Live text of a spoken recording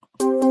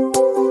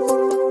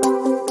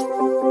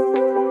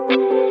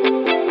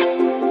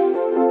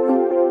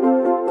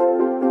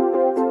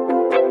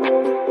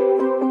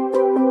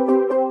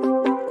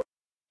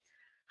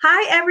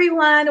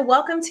everyone.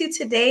 Welcome to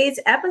today's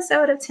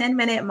episode of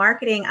 10-Minute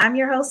Marketing. I'm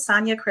your host,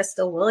 Sonia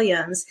Crystal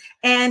Williams.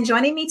 And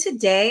joining me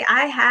today,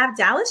 I have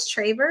Dallas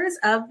Travers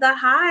of The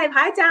Hive.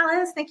 Hi,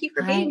 Dallas. Thank you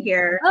for being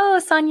here. Oh,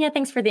 Sonia,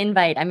 thanks for the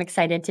invite. I'm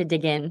excited to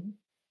dig in.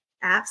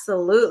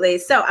 Absolutely.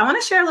 So I want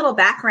to share a little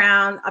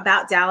background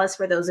about Dallas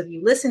for those of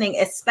you listening,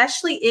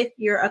 especially if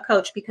you're a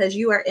coach, because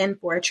you are in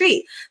for a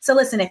treat. So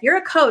listen, if you're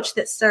a coach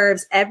that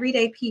serves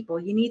everyday people,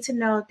 you need to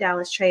know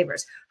Dallas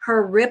Travers.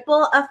 Her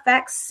ripple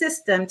effect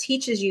system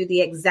teaches you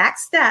the exact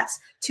steps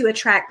to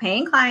attract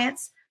paying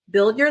clients,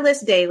 build your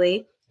list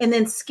daily, and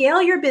then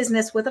scale your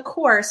business with a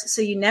course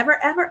so you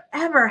never, ever,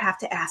 ever have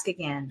to ask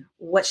again,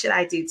 what should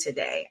I do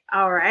today?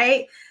 All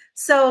right.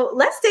 So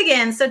let's dig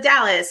in. So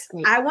Dallas,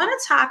 I want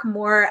to talk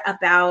more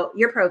about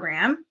your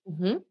program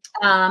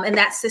and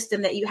that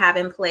system that you have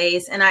in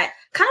place. And I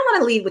kind of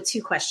want to lead with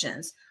two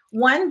questions.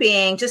 One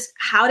being just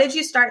how did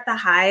you start the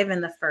Hive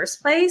in the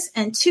first place?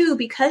 And two,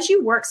 because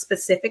you work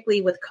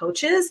specifically with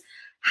coaches,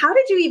 how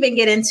did you even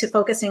get into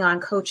focusing on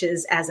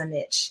coaches as a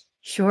niche?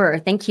 Sure.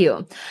 Thank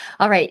you.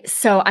 All right.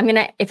 So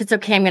if it's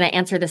okay, I'm going to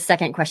answer the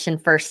second question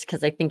first,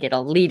 because I think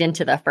it'll lead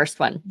into the first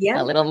one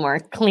a little more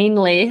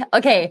cleanly.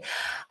 Okay.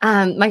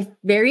 My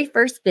very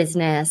first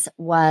business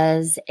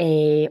was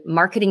a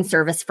marketing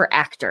service for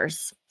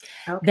actors.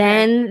 Okay.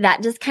 Then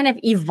that just kind of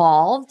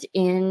evolved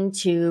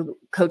into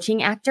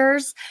coaching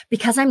actors.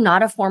 Because I'm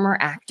not a former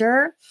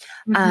actor,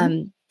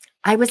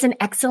 I was an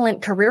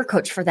excellent career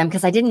coach for them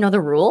because I didn't know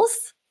the rules.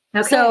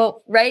 Okay.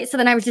 So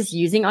then I was just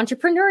using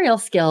entrepreneurial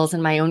skills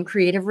and my own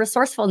creative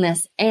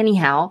resourcefulness.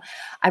 Anyhow,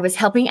 I was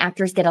helping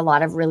actors get a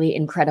lot of really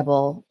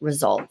incredible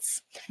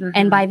results.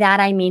 And by that,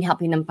 I mean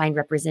helping them find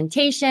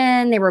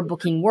representation. They were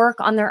booking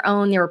work on their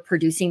own. They were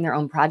producing their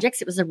own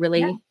projects. It was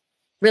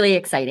really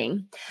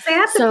exciting. They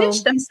have to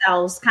pitch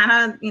themselves,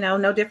 kind of,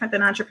 no different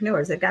than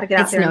entrepreneurs. They've got to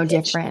get out there. It's no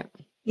different.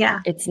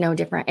 Yeah. It's no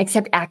different,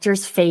 except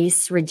actors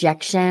face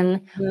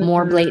rejection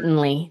more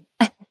blatantly.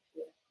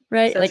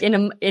 Right. So like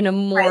in a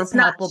more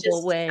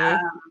palpable way.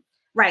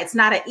 Right. It's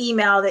not an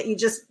email that you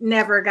just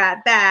never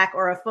got back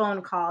or a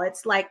phone call.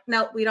 It's like,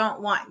 no, we don't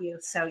want you.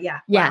 So yeah.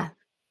 Yeah. Wow.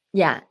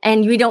 Yeah.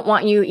 And we don't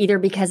want you either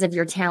because of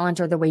your talent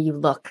or the way you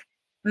look.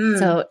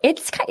 So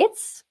it's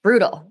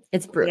brutal.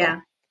 It's brutal.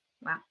 Yeah.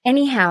 Wow.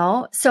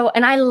 Anyhow.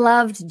 And I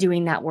loved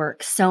doing that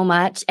work so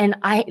much. And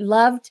I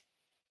loved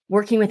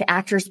working with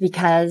actors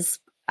because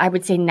I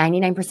would say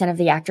 99% of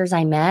the actors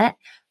I met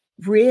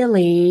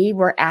really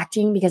were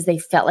acting because they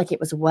felt like it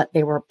was what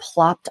they were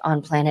plopped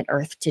on planet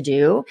Earth to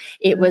do.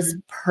 It was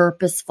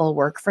purposeful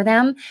work for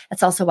them.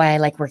 That's also why I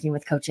like working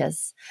with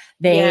coaches.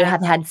 They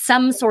have had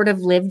some sort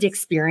of lived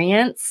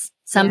experience,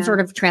 some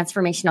sort of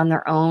transformation on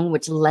their own,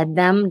 which led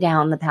them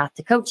down the path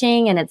to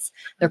coaching, and it's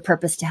their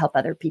purpose to help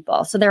other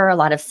people. So there are a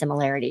lot of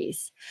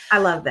similarities. I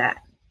love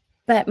that.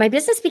 But my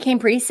business became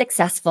pretty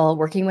successful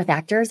working with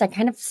actors. I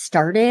kind of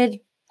started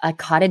a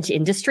cottage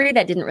industry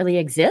that didn't really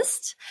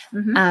exist.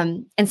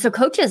 And so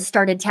coaches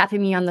started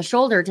tapping me on the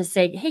shoulder to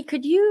say, hey,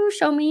 could you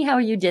show me how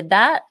you did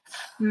that?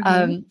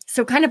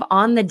 So kind of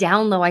on the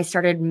down low, I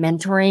started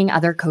mentoring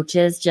other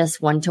coaches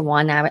just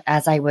one-to-one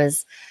as I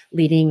was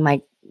leading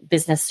my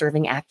business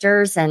serving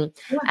actors. And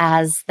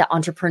as the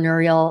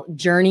entrepreneurial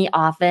journey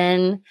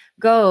often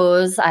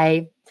goes,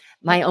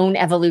 my own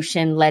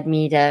evolution led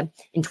me to,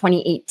 in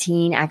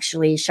 2018,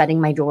 actually shutting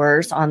my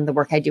doors on the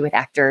work I do with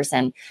actors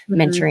and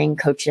mentoring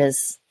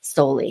coaches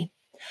solely.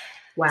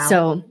 Wow.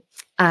 So,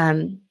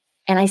 and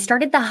I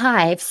started the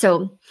Hive.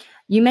 So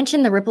you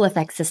mentioned the ripple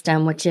effect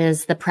system, which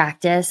is the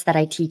practice that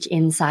I teach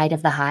inside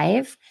of the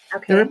Hive.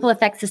 Okay. The ripple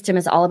effect system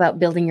is all about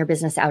building your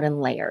business out in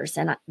layers.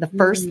 And the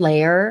first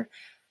layer,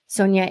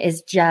 Sonia,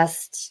 is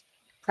just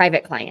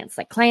private clients,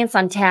 like clients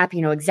on tap.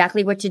 You know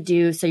exactly what to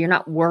do. So you're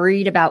not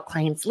worried about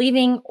clients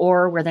leaving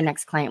or where the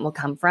next client will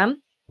come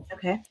from.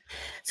 Okay.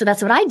 So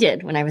that's what I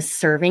did when I was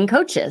serving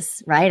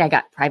coaches, right? I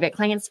got private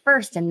clients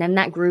first, and then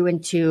that grew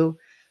into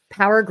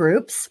power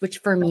groups, which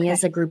for me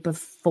is a group of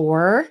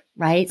 4,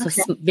 right?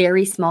 So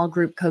very small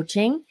group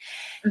coaching.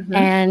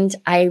 And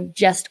I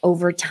just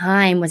over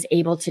time was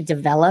able to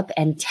develop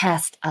and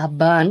test a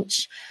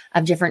bunch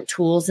of different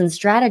tools and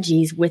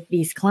strategies with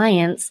these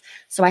clients.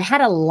 So I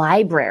had a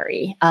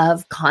library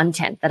of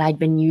content that I'd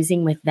been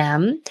using with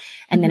them.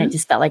 And then it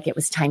just felt like it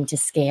was time to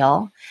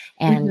scale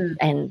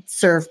and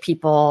serve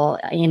people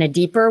in a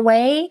deeper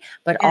way,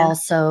 but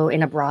also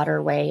in a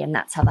broader way. And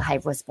that's how the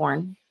Hive was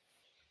born.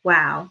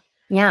 Wow.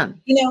 Yeah.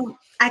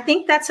 I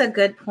think that's a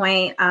good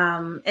point.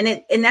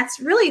 And that's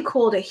really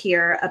cool to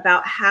hear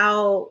about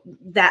how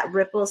that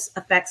ripple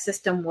effect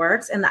system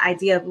works and the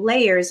idea of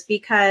layers,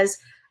 because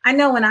I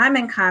know when I'm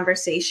in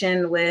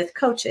conversation with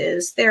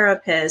coaches,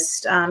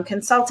 therapists,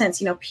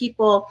 consultants,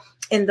 people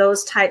in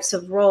those types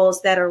of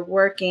roles that are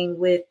working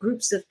with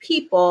groups of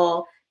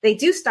people, they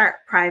do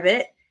start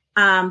private.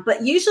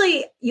 But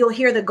usually you'll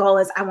hear the goal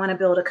is I want to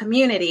build a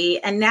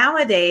community. And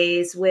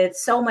nowadays, with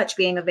so much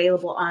being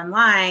available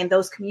online,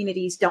 those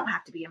communities don't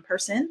have to be in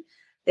person.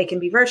 They can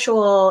be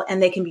virtual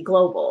and they can be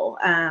global.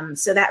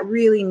 So that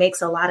really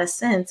makes a lot of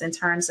sense in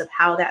terms of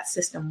how that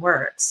system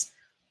works.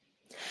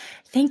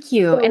 Thank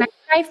you. And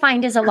I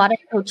find is a lot of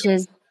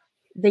coaches,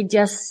 they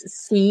just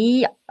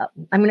see,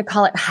 I'm going to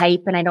call it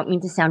hype, and I don't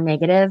mean to sound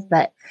negative,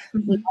 but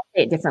I'll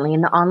say it differently.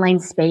 In the online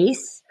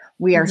space,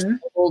 we are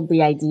sold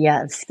the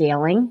idea of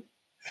scaling.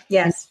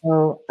 Yes. And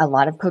so a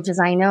lot of coaches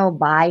I know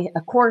buy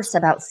a course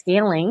about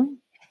scaling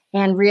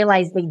and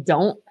realize they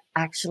don't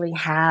actually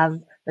have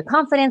the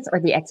confidence or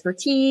the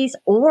expertise,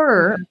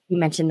 or you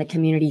mentioned the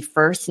community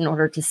first in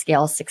order to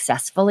scale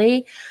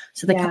successfully.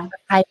 So the kind of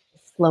hype,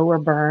 slower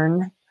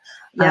burn.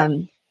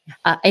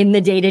 In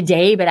the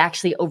day-to-day, but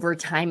actually over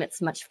time, it's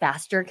much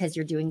faster because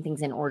you're doing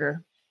things in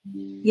order.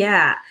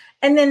 Yeah.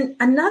 And then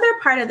another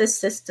part of the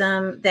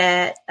system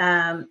that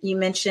you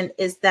mentioned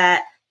is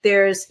that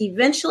there's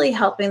eventually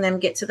helping them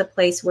get to the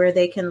place where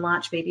they can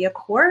launch maybe a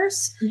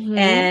course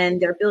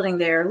and they're building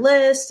their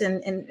list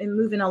and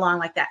moving along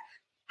like that.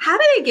 How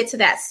do they get to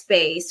that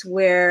space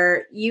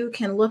where you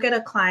can look at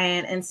a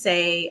client and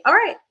say, all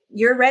right,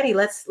 you're ready.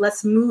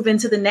 Let's move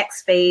into the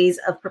next phase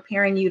of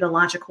preparing you to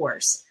launch a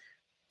course?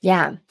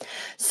 Yeah.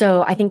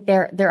 So I think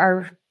there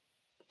are,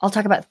 I'll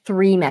talk about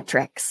 3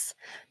 metrics.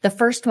 The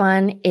first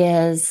one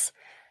is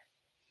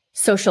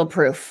social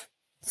proof.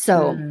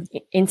 So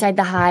inside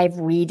the Hive,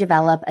 we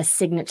develop a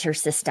signature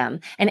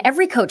system, and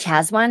every coach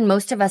has one.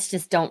 Most of us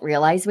just don't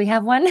realize we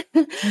have one,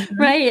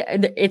 right?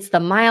 It's the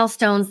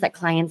milestones that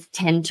clients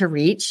tend to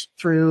reach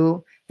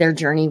through their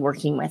journey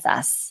working with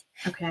us.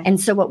 Okay. And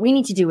so what we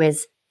need to do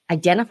is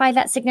identify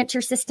that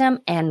signature system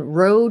and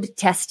road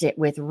test it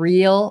with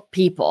real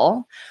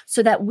people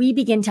so that we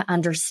begin to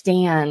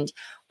understand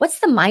what's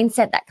the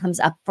mindset that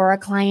comes up for a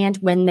client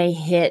when they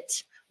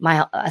hit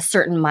a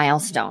certain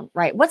milestone,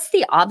 right? What's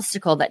the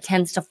obstacle that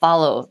tends to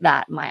follow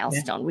that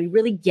milestone? We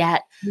really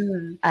get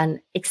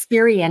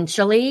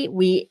experientially,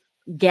 we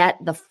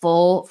get the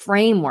full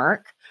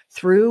framework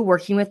through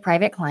working with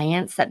private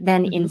clients that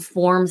then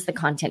informs the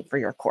content for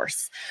your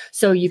course.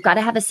 So you've got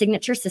to have a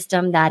signature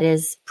system that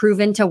is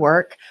proven to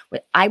work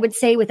with, I would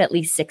say, with at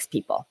least 6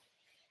 people.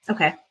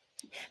 Okay.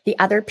 The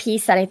other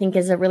piece that I think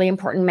is a really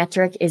important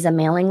metric is a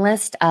mailing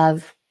list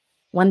of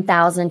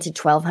 1,000 to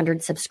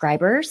 1,200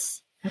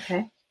 subscribers.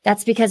 Okay.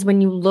 That's because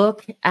when you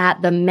look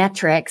at the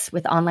metrics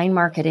with online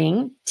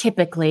marketing,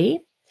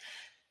 typically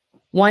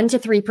 1 to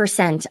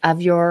 3%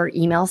 of your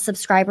email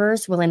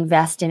subscribers will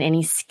invest in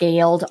any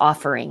scaled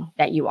offering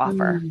that you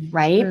offer,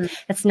 right?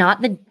 That's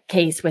not the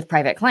case with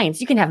private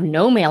clients. You can have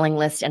no mailing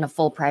list and a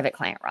full private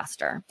client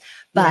roster.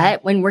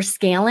 But when we're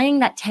scaling,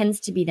 that tends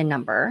to be the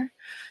number.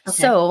 Okay.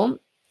 So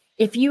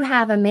if you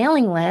have a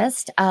mailing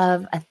list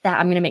of,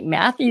 I'm going to make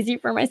math easy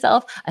for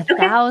myself,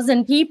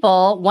 1,000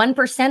 people,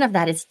 1% of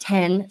that is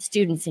 10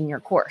 students in your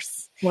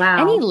course. Wow.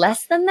 Any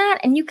less than that,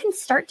 and you can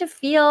start to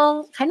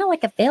feel kind of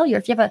like a failure.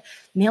 If you have a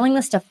mailing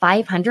list of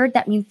 500,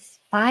 that means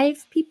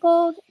 5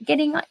 people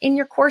getting in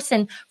your course.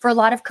 And for a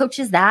lot of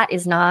coaches, that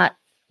is not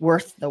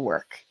worth the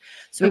work.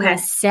 So we want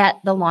to set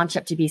the launch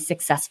up to be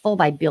successful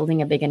by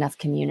building a big enough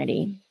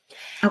community.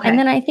 Okay. And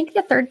then I think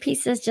the third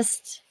piece is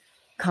just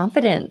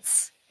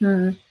confidence,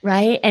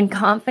 right? And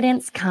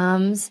confidence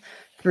comes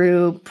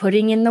through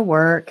putting in the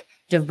work,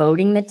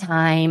 devoting the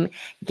time,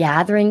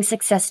 gathering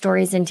success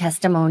stories and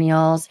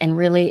testimonials, and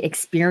really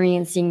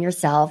experiencing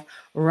yourself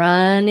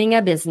running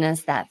a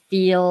business that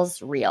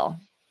feels real.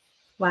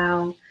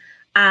 Wow.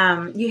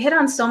 You hit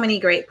on so many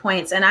great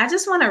points. And I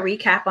just want to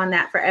recap on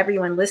that for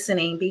everyone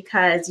listening,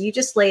 because you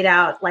just laid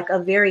out like a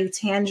very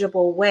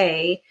tangible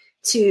way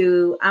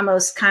to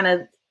almost kind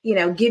of,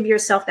 give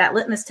yourself that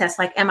litmus test.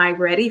 Like, am I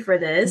ready for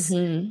this?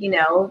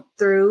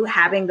 Through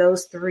having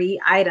those 3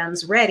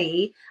 items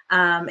ready,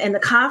 and the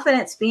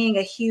confidence being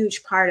a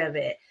huge part of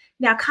it.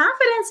 Now,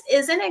 confidence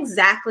isn't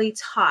exactly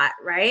taught,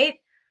 right?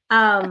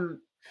 You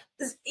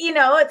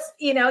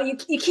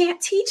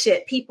can't teach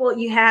it. People,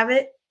 you have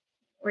it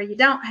or you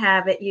don't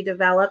have it, you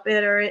develop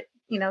it or it,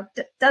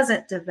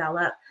 doesn't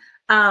develop.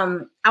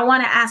 I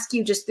want to ask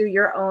you, just through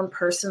your own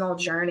personal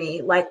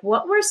journey, like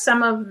what were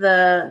some of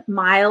the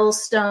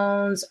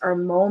milestones or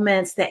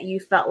moments that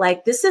you felt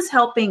like this is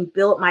helping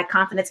build my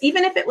confidence,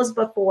 even if it was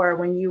before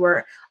when you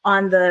were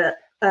on the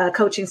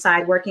coaching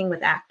side working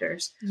with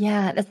actors?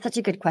 Yeah, that's such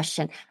a good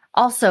question.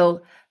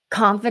 Also,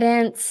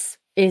 confidence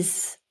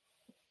is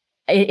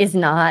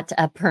not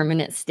a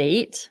permanent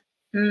state.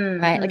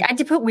 Right. Like I had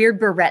to put weird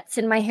barrettes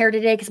in my hair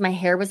today because my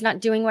hair was not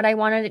doing what I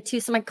wanted it to.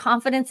 So my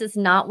confidence is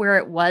not where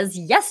it was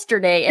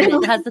yesterday. And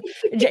it has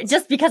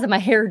just because of my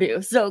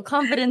hairdo. So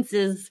confidence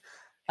is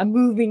a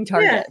moving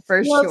target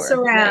for sure.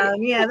 Around.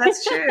 Right? Yeah,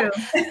 that's true.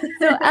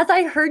 So as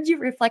I heard you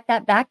reflect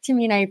that back to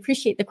me, and I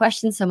appreciate the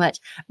question so much,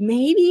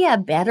 maybe a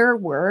better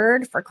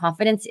word for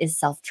confidence is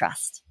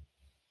self-trust.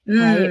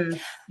 Right.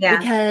 Yeah.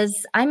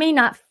 Because I may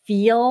not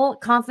feel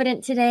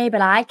confident today, but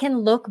I can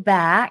look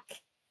back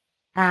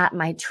at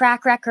my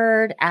track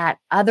record, at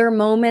other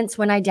moments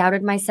when I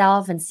doubted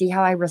myself and see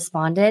how I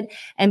responded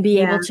and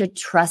be able to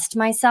trust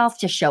myself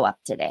to show up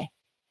today.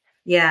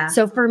 Yeah.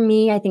 So for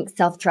me, I think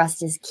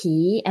self-trust is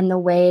key. And the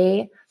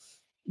way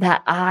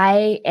that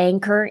I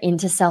anchor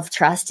into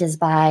self-trust is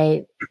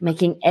by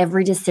making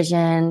every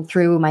decision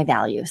through my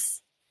values.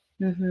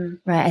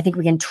 right? I think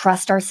we can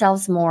trust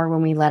ourselves more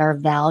when we let our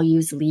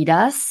values lead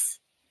us.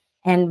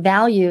 And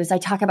values, I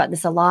talk about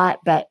this a lot,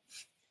 but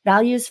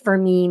values for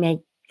me make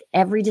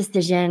every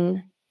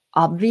decision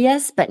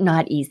obvious, but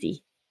not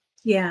easy.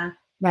 Yeah.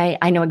 Right.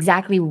 I know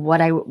exactly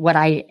what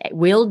I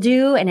will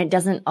do, and it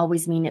doesn't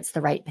always mean it's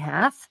the right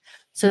path.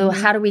 So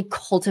how do we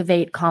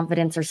cultivate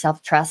confidence or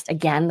self-trust?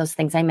 Again, those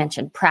things I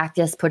mentioned,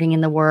 practice, putting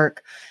in the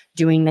work,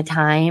 doing the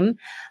time,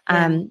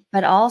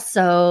 but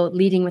also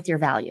leading with your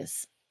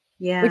values,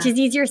 which is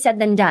easier said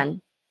than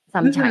done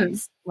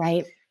sometimes,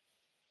 right?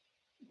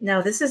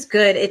 No, this is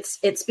good.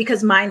 It's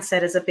because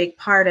mindset is a big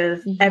part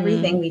of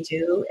everything we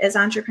do as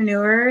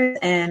entrepreneurs.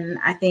 And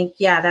I think,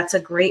 that's a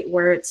great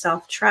word,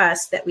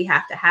 self-trust, that we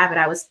have to have it.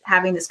 I was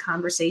having this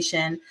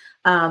conversation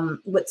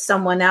with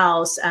someone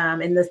else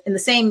in the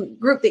same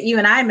group that you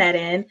and I met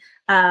in.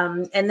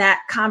 And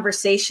that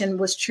conversation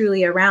was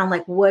truly around,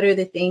 like, what are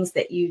the things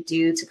that you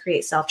do to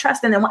create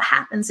self-trust? And then what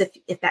happens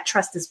if that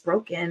trust is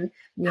broken?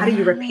 How do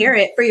you repair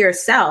it for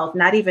yourself,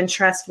 not even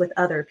trust with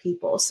other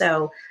people?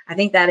 So I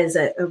think that is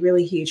a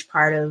really huge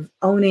part of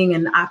owning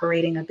and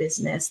operating a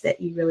business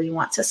that you really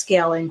want to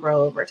scale and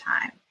grow over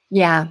time.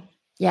 Yeah.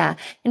 Yeah.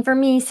 And for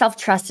me,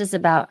 self-trust is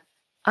about,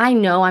 I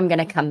know I'm going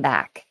to come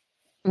back.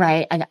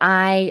 Right. And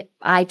I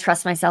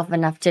trust myself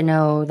enough to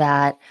know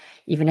that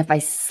even if I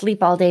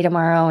sleep all day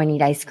tomorrow and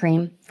eat ice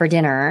cream for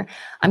dinner,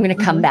 I'm going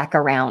to come back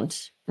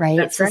around. Right.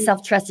 That's so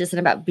self-trust isn't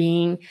about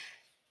being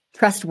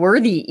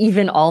trustworthy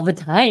even all the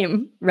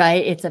time.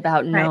 Right. It's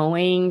about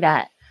knowing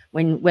that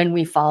when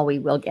we fall, we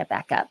will get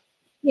back up.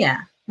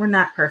 Yeah. We're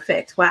not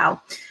perfect.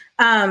 Wow.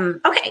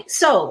 Okay.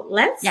 So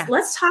let's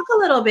talk a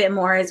little bit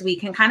more as we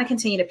can kind of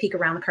continue to peek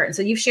around the curtain.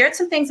 So you've shared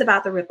some things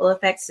about the ripple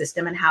effect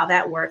system and how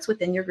that works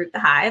within your group, The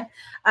Hive.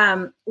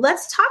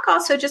 Let's talk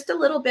also just a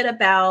little bit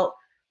about,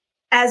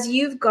 as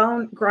you've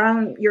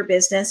grown your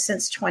business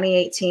since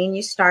 2018,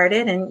 you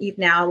started, and you've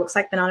now, looks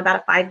like, been on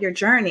about a 5-year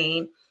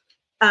journey.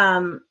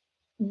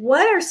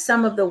 What are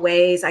some of the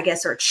ways, I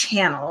guess, or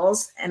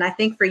channels? And I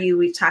think for you,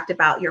 we've talked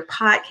about your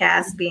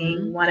podcast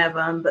being one of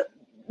them, but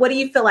what do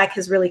you feel like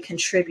has really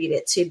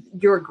contributed to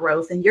your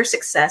growth and your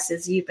success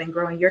as you've been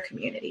growing your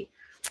community?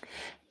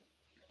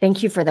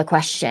 Thank you for the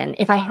question.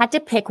 If I had to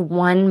pick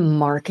one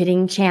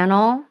marketing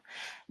channel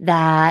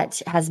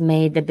that has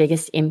made the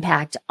biggest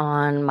impact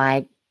on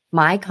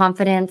my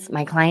confidence,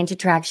 my client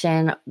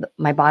attraction,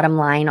 my bottom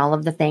line, all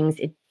of the things,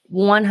 it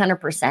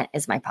 100%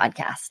 is my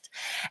podcast.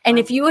 And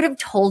if you would have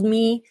told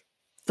me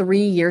 3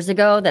 years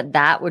ago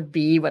that would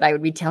be what I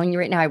would be telling you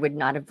right now, I would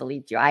not have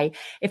believed you.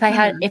 If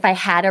I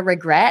had a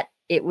regret,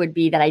 it would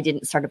be that I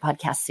didn't start a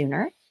podcast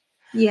sooner.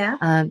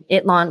 Yeah.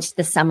 It launched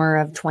the summer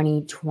of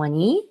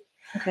 2020.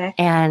 Okay.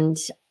 And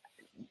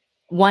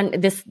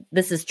this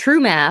is true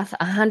math.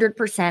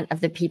 100% of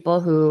the people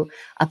who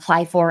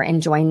apply for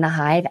and join the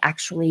Hive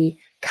actually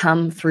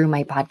come through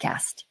my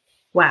podcast.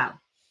 Wow.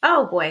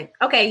 Oh boy.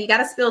 Okay. You got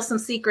to spill some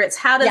secrets.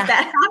 How does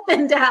that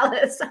happen,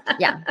 Dallas?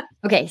 Yeah.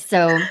 Okay.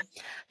 So a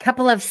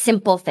couple of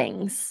simple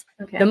things.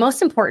 Okay. The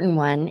most important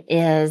one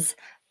is,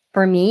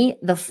 for me,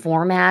 the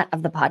format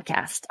of the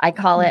podcast. I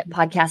call it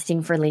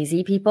podcasting for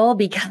lazy people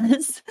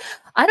because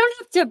I don't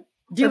have to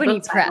do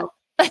any prep.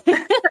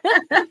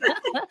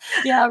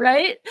 Yeah,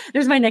 right?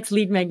 There's my next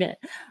lead magnet.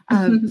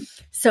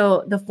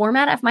 So the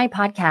format of my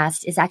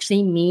podcast is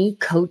actually me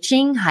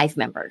coaching Hive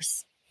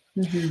members.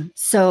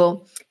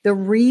 So the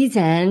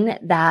reason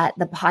that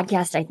the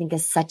podcast, I think,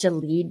 is such a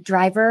lead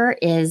driver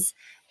is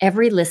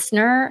every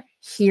listener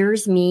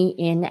hears me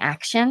in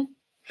action.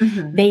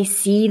 They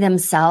see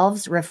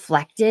themselves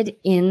reflected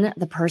in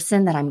the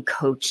person that I'm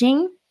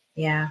coaching.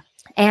 Yeah.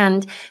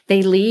 And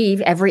they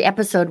leave every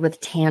episode with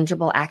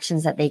tangible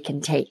actions that they can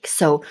take.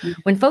 So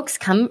when folks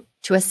come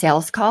to a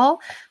sales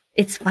call,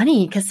 it's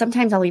funny because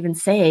sometimes I'll even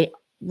say,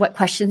 what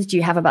questions do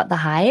you have about the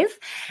Hive?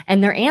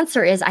 And their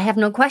answer is, I have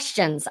no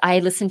questions. I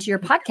listen to your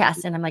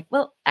podcast. And I'm like,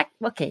 well,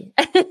 okay,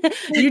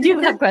 you do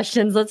have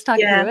questions. Let's talk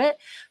through it.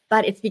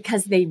 But it's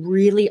because they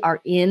really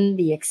are in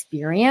the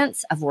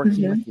experience of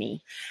working with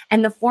me.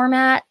 And the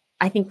format,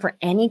 I think, for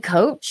any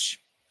coach,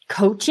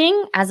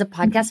 coaching as a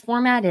podcast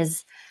format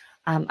is,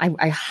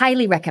 I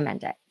highly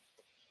recommend it.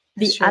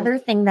 The other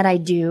thing that I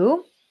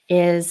do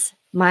is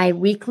my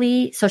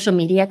weekly social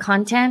media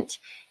content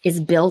is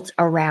built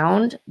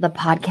around the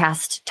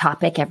podcast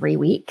topic every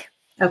week.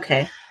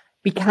 Okay.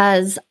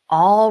 Because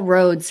all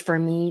roads for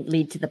me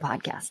lead to the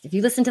podcast. If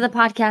you listen to the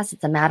podcast,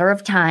 it's a matter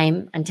of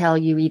time until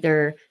you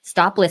either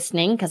stop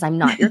listening because I'm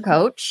not your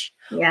coach,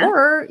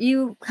 or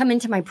you come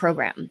into my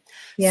program.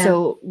 Yeah.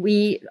 So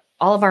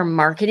all of our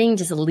marketing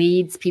just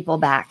leads people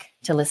back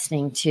to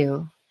listening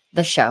to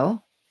the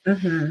show.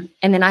 And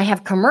then I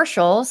have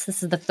commercials.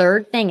 This is the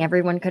third thing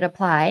everyone could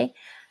apply.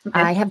 Okay.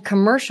 I have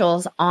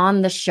commercials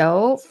on the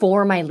show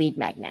for my lead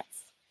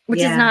magnets, which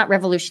is not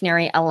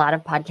revolutionary. A lot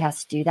of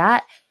podcasts do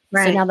that.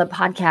 Right. So now the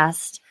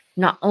podcast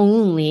not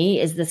only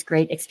is this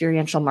great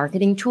experiential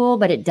marketing tool,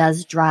 but it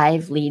does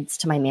drive leads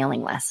to my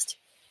mailing list.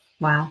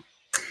 Wow.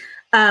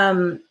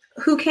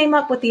 who came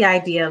up with the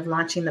idea of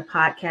launching the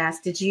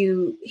podcast? Did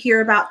you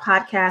hear about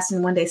podcasts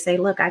and one day say,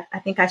 look, I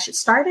think I should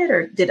start it?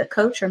 Or did a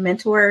coach or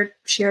mentor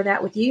share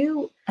that with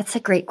you? That's a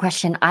great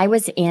question. I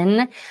was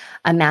in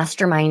a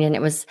mastermind, and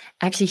it was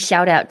actually,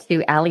 shout out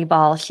to Allie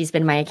Ball. She's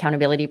been my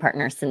accountability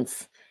partner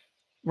since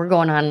we're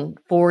going on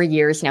 4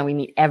 years now. We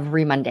meet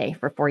every Monday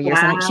for 4 years.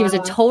 Wow. And she was a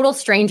total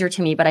stranger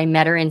to me, but I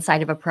met her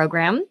inside of a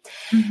program,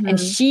 and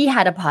she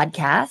had a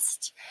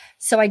podcast.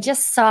 So I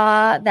just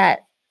saw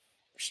that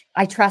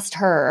I trust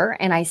her,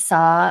 and I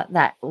saw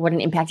that what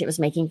an impact it was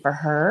making for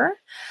her.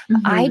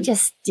 I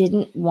just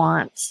didn't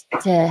want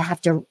to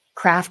have to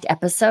craft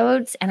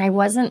episodes, and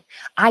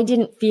I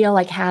didn't feel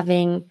like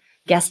having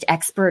guest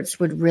experts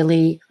would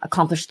really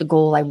accomplish the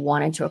goal I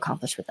wanted to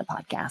accomplish with the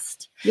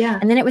podcast. Yeah.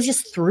 And then it was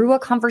just through a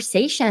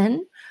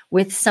conversation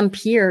with some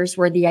peers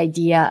where the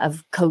idea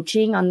of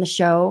coaching on the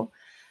show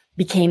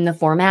became the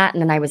format.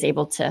 And then I was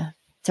able to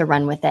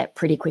run with it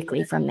pretty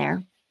quickly from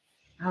there.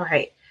 All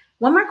right.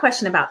 One more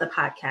question about the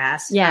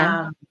podcast.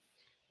 Yeah.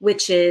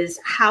 Which is,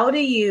 how do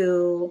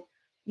you're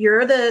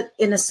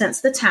in a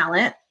sense, the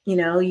talent,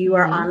 you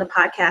are on the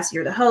podcast,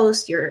 you're the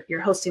host,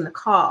 you're hosting the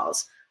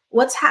calls.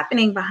 What's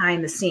happening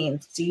behind the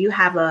scenes? Do you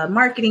have a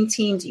marketing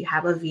team? Do you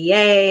have a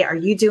VA? Are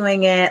you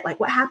doing it? Like,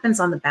 what happens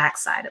on the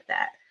backside of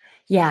that?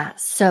 Yeah.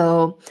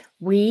 So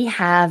we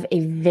have a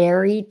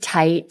very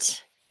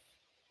tight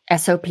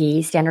SOP,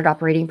 standard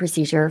operating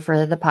procedure,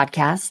 for the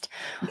podcast.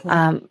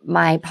 Okay.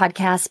 My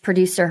podcast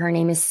producer, her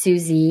name is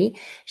Susie.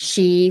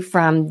 She,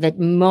 from the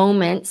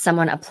moment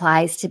someone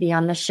applies to be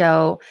on the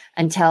show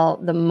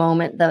until the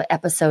moment the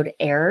episode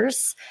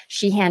airs,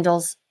 she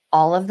handles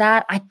all of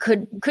that. I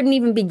couldn't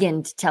even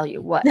begin to tell you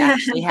what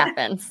actually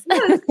happens.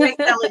 That's great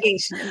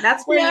delegation.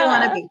 That's where you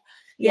want to be.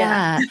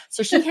 Yeah.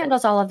 So she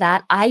handles all of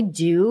that. I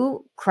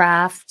do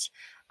craft.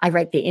 I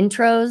write the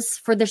intros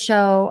for the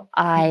show.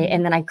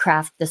 And then I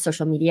craft the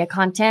social media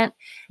content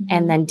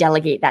and then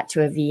delegate that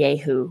to a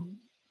VA who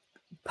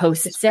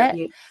posts it.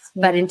 Yeah.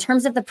 But in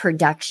terms of the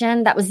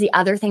production, that was the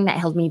other thing that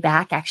held me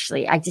back.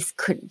 Actually, I just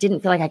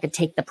didn't feel like I could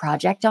take the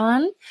project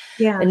on.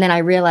 Yeah. And then I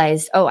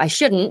realized, I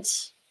shouldn't.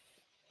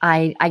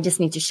 I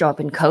just need to show up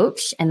and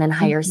coach, and then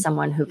hire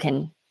someone who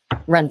can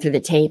run through the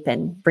tape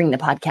and bring the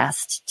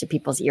podcast to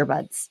people's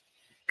earbuds.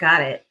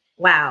 Got it.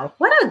 Wow.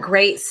 What a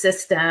great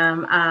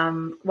system.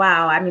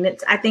 Wow. I mean,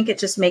 I think it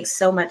just makes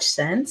so much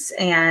sense.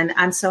 And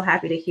I'm so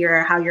happy to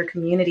hear how your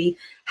community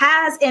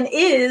has and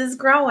is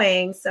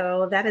growing.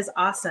 So that is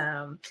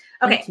awesome.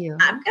 Okay. I'm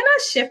going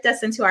to shift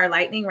us into our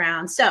lightning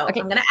round. So I'm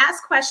going to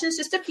ask questions,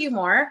 just a few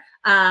more.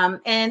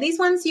 And these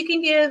ones you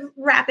can give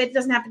rapid, it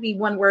doesn't have to be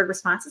one word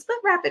responses, but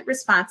rapid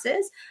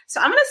responses. So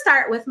I'm going to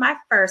start with my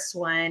first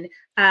one,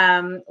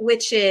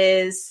 which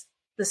is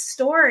the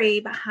story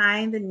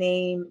behind the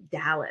name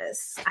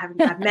Dallas.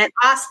 I've met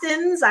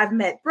Austins, I've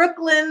met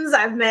Brooklyns,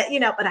 I've met,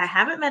 but I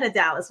haven't met a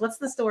Dallas. What's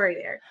the story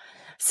there?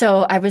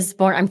 So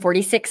I'm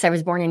 46. I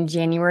was born in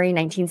January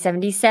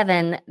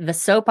 1977. The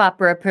soap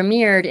opera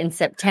premiered in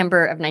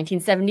September of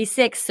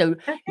 1976. So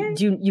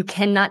you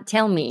cannot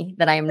tell me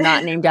that I am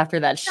not named after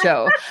that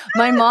show.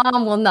 My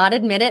mom will not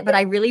admit it, but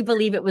I really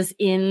believe it was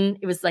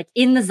like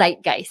in the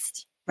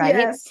zeitgeist, right?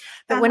 Yes.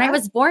 But when I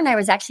was born, I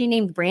was actually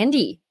named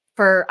Brandy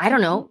for,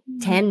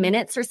 10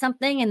 minutes or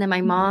something. And then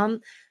my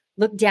mom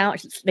looked down,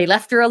 they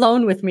left her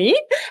alone with me.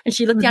 And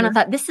she looked down and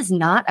thought, this is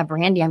not a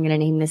Brandy. I'm going to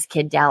name this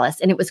kid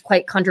Dallas. And it was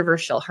quite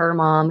controversial. Her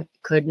mom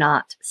could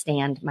not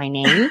stand my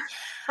name.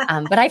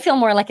 But I feel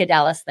more like a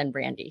Dallas than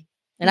Brandy.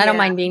 And I don't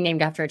mind being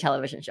named after a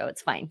television show.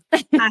 It's fine.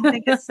 I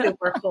think it's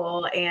super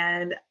cool.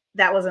 And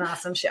that was an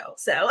awesome show.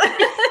 So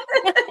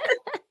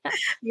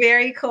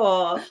very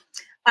cool.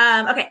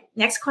 Okay.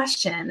 Next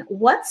question.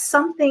 What's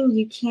something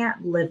you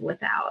can't live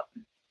without?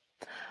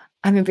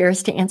 I'm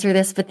embarrassed to answer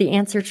this, but the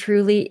answer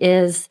truly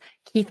is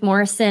Keith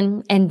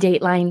Morrison and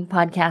Dateline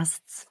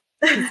podcasts.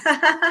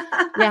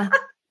 Yeah.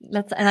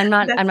 And I'm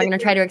not going to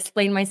try to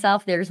explain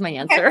myself. There's my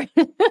answer.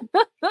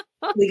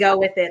 We go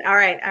with it. All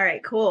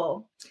right.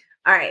 Cool.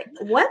 All right.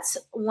 What's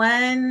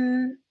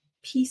one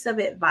piece of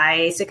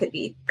advice? It could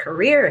be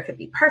career, it could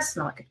be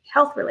personal, it could be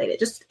health related,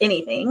 just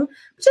anything,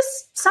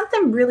 just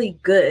something really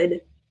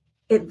good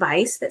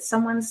advice that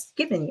someone's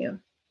given you.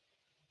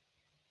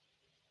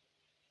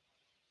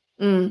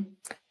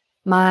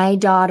 My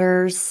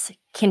daughter's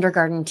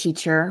kindergarten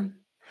teacher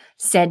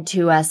said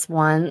to us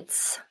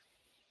once,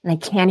 and I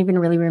can't even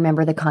really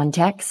remember the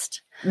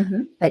context,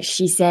 but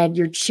she said,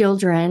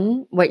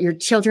 what your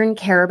children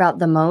care about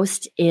the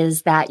most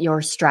is that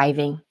you're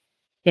striving.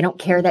 They don't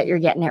care that you're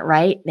getting it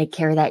right. They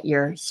care that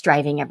you're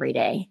striving every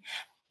day.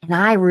 And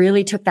I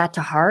really took that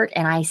to heart.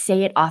 And I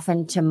say it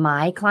often to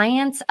my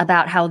clients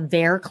about how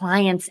their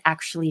clients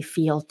actually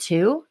feel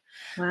too.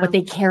 Wow. What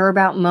they care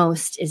about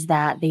most is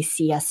that they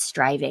see us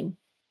striving.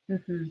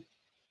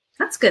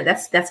 That's good.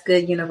 That's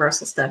good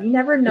universal stuff. You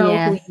never know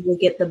who you will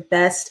get the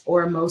best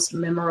or most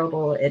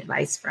memorable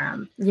advice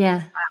from. Yeah.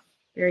 Wow.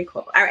 Very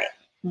cool. All right.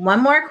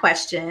 One more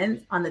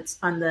question on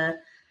the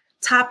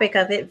topic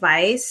of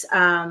advice.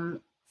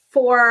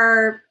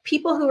 For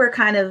people who are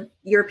kind of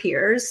your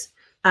peers,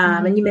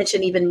 And you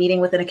mentioned even meeting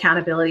with an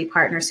accountability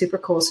partner, super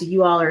cool. So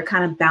you all are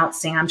kind of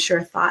bouncing, I'm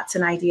sure, thoughts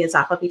and ideas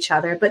off of each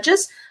other, but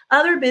just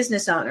other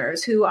business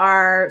owners who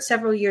are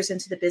several years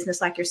into the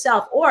business like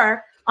yourself,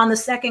 or on the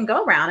second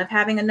go round of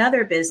having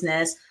another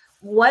business.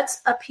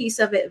 What's a piece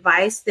of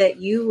advice that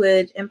you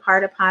would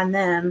impart upon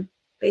them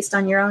based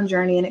on your own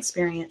journey and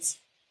experience?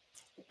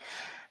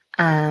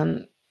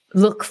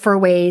 Look for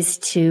ways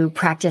to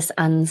practice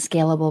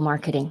unscalable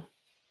marketing.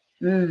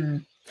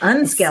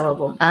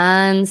 Unscalable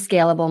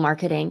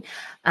marketing.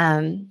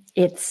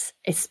 It's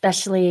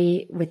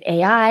especially with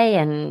AI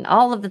and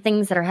all of the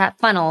things that are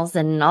funnels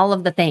and all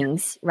of the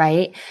things,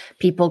 right?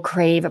 People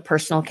crave a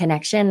personal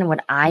connection. And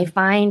what I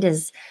find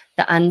is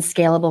the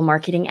unscalable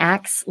marketing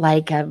acts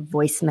like a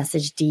voice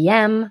message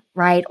DM,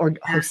 right? Or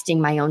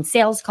hosting my own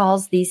sales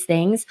calls. These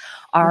things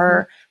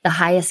are the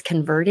highest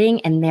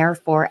converting and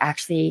therefore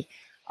actually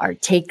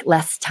take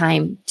less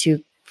time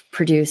to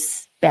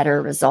produce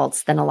better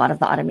results than a lot of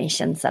the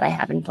automations that I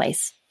have in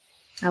place.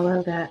 I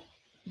love that.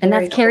 And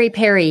that's Carrie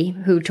Perry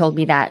who told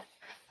me that.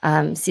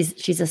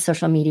 She's a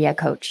social media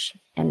coach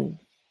and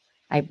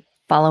I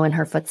follow in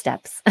her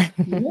footsteps.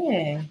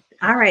 Yeah.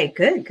 All right.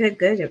 Good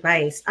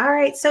advice. All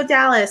right. So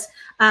Dallas,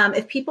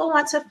 if people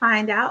want to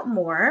find out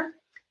more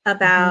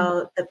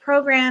about the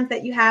programs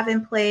that you have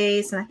in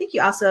place, and I think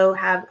you also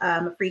have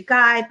a free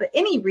guide, but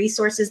any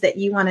resources that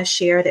you want to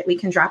share that we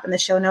can drop in the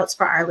show notes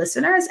for our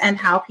listeners and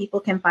how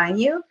people can find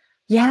you?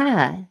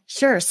 Yeah,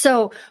 sure.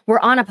 So we're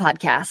on a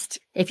podcast.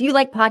 If you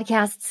like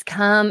podcasts,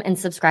 come and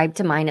subscribe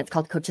to mine. It's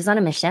called Coaches on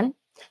a Mission.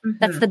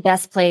 That's the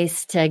best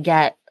place to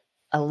get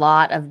a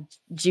lot of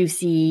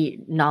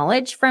juicy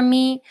knowledge from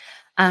me.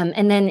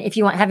 And then if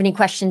you have any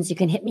questions, you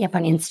can hit me up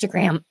on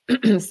Instagram.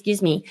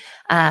 Excuse me.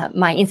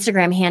 My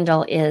Instagram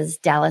handle is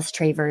Dallas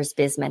Travers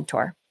Biz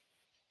Mentor.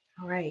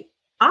 All right.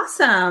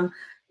 Awesome.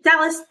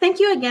 Dallas,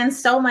 thank you again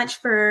so much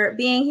for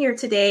being here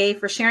today,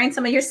 for sharing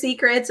some of your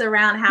secrets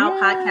around how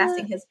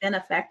podcasting has been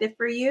effective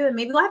for you. And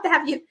maybe we'll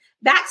have you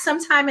back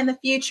sometime in the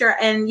future.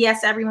 And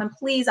yes, everyone,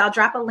 please, I'll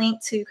drop a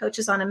link to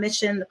Coaches on a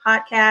Mission, the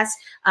podcast.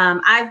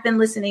 I've been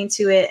listening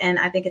to it and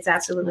I think it's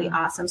absolutely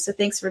awesome. So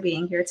thanks for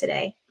being here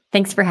today.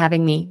 Thanks for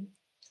having me.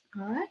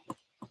 All right.